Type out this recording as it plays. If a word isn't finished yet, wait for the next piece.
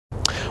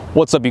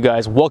What's up, you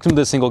guys? Welcome to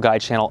the Single Guy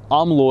channel.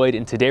 I'm Lloyd,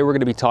 and today we're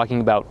going to be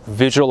talking about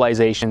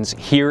visualizations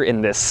here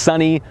in this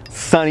sunny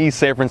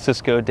San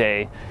Francisco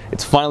day.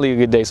 It's finally a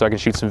good day so I can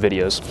shoot some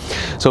videos.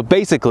 So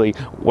basically,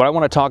 what I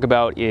want to talk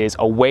about is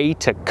a way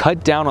to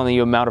cut down on the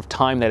amount of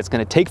time that it's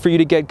going to take for you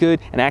to get good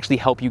and actually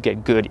help you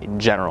get good in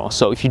general.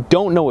 So if you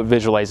don't know what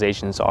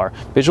visualizations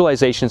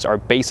are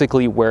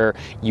basically where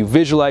you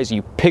visualize,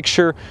 you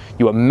picture,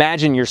 you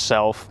imagine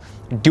yourself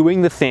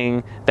doing the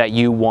thing that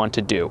you want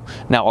to do.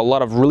 Now, a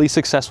lot of really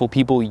successful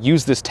people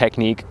use this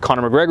technique.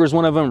 Conor McGregor's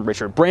one of them,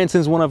 Richard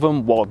Branson's one of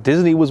them, Walt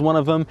Disney was one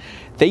of them.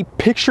 They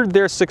pictured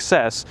their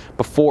success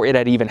before it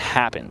had even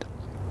happened.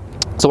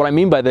 So what I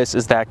mean by this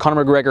is that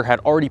Conor McGregor had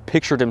already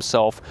pictured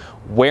himself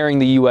wearing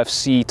the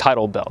UFC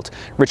title belt.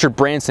 Richard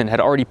Branson had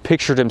already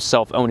pictured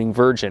himself owning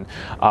Virgin.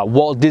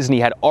 Walt Disney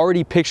had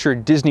already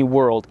pictured Disney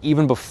World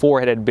even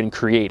before it had been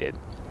created.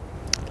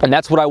 And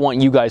that's what I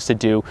want you guys to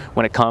do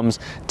when it comes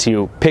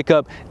to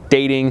pickup,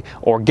 dating,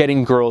 or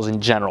getting girls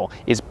in general,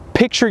 is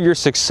picture your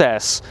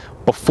success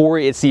before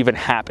it's even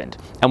happened.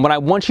 And when I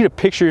want you to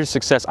picture your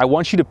success, I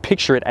want you to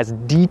picture it as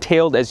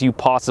detailed as you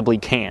possibly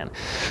can.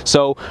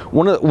 So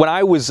when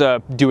I was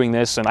doing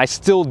this, and I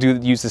still do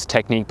use this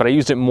technique, but I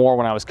used it more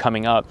when I was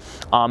coming up,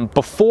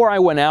 before I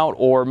went out,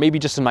 or maybe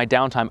just in my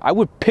downtime, I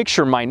would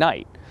picture my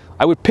night.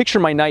 I would picture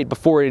my night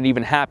before it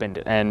even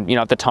happened. And you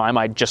know, at the time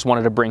I just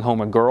wanted to bring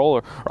home a girl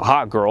or a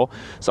hot girl.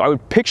 So I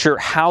would picture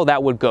how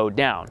that would go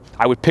down.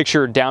 I would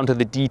picture down to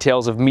the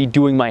details of me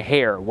doing my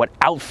hair, what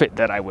outfit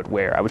that I would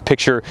wear. I would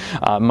picture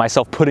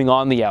myself putting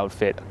on the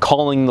outfit,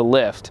 calling the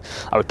lift.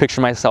 I would picture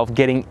myself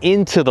getting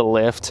into the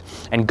lift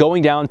and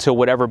going down to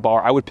whatever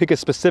bar. I would pick a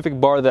specific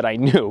bar that I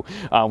knew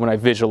when I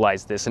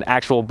visualized this, an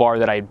actual bar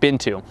that I had been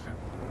to.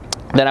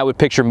 Then I would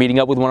picture meeting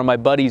up with one of my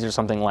buddies or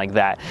something like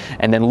that,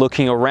 and then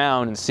looking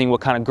around and seeing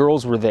what kind of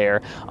girls were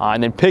there,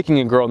 and then picking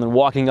a girl and then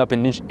walking up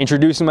and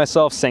introducing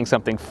myself, saying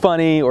something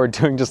funny, or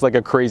doing just like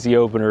a crazy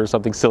opener or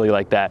something silly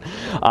like that.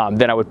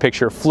 Then I would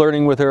picture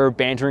flirting with her,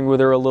 bantering with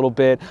her a little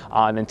bit,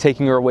 and then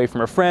taking her away from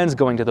her friends,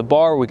 going to the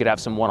bar where we could have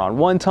some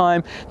one-on-one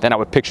time. Then I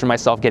would picture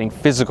myself getting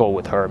physical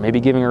with her,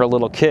 maybe giving her a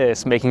little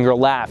kiss, making her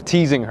laugh,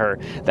 teasing her.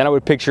 Then I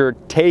would picture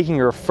taking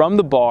her from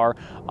the bar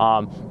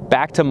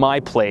back to my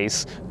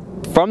place,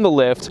 from the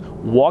lift,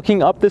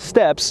 walking up the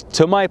steps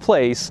to my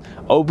place,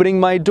 opening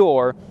my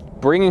door,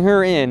 bringing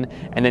her in,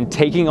 and then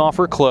taking off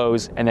her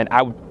clothes, and then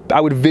I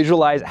would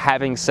visualize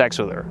having sex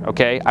with her.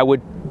 Okay, I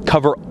would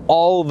cover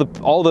all the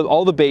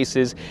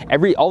bases,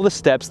 all the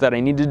steps that I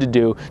needed to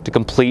do to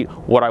complete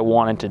what I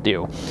wanted to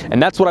do.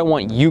 And that's what I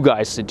want you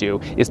guys to do,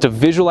 is to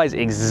visualize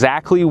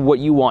exactly what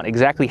you want,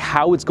 exactly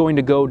how it's going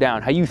to go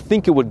down, how you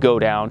think it would go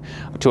down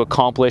to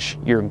accomplish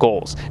your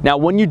goals. Now,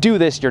 when you do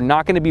this, you're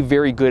not going to be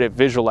very good at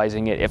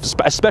visualizing it,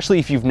 especially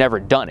if you've never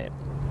done it.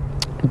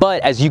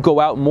 But as you go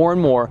out more and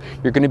more,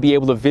 you're going to be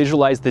able to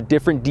visualize the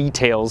different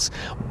details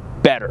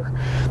better.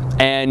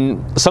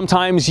 And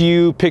sometimes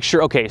you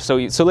picture, okay, so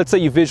let's say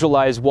you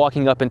visualize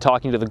walking up and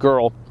talking to the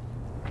girl,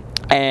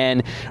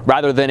 and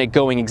rather than it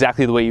going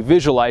exactly the way you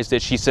visualized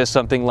it, she says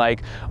something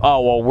like,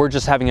 oh, well, we're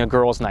just having a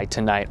girls' night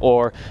tonight,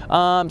 or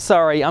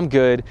sorry, I'm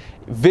good.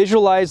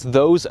 Visualize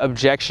those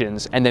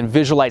objections and then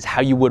visualize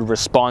how you would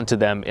respond to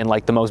them in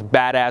like the most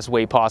badass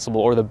way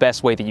possible, or the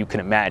best way that you can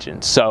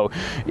imagine. So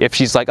if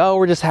she's like, oh,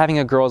 we're just having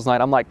a girls'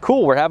 night, I'm like,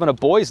 cool, we're having a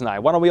boys' night.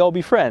 Why don't we all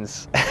be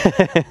friends?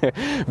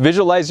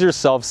 Visualize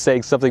yourself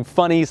saying something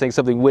funny, saying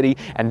something witty,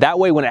 and that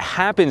way when it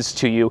happens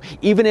to you,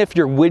 even if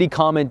your witty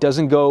comment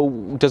doesn't go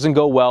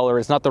well, or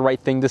it's not the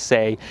right thing to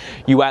say,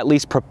 you at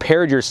least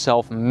prepared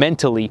yourself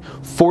mentally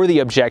for the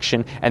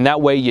objection, and that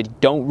way you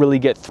don't really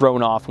get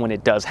thrown off when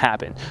it does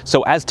happen.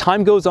 So as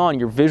time goes on,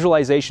 your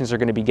visualizations are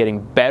going to be getting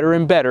better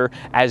and better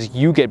as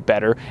you get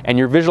better, and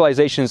your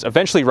visualizations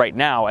eventually, right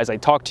now as I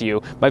talk to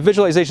you, my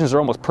visualizations are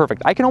almost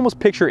perfect. I can almost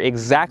picture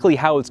exactly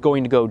how it's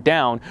going to go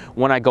down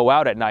when I go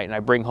out at night and I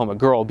bring home a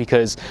girl,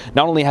 because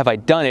not only have I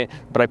done it,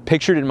 but I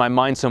pictured it in my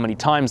mind so many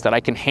times that I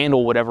can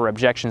handle whatever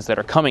objections that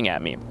are coming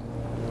at me.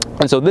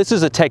 And so this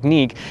is a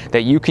technique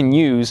that you can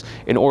use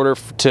in order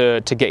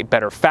to get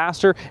better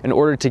faster, in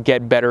order to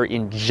get better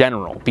in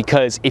general.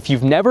 Because if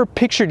you've never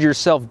pictured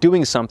yourself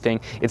doing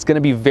something, it's going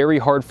to be very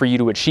hard for you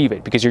to achieve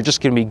it, because you're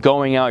just going to be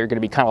going out, you're going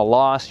to be kind of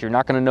lost, you're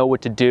not going to know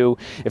what to do.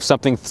 If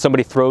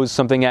somebody throws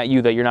something at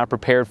you that you're not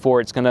prepared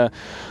for, it's going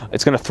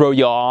to throw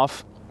you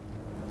off.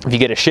 If you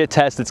get a shit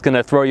test, it's going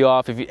to throw you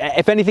off.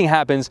 If anything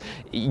happens,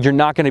 you're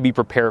not going to be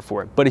prepared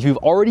for it. But if you've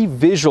already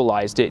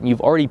visualized it and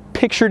you've already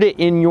pictured it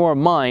in your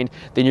mind,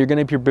 then you're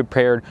going to be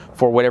prepared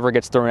for whatever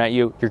gets thrown at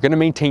you. You're going to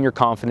maintain your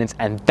confidence,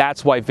 and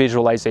that's why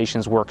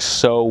visualizations work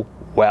so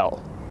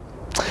well.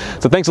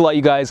 So thanks a lot,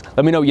 you guys.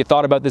 Let me know what you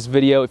thought about this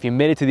video. If you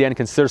made it to the end,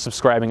 consider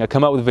subscribing. I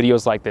come out with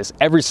videos like this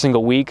every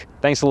single week.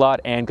 Thanks a lot,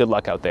 and good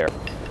luck out there.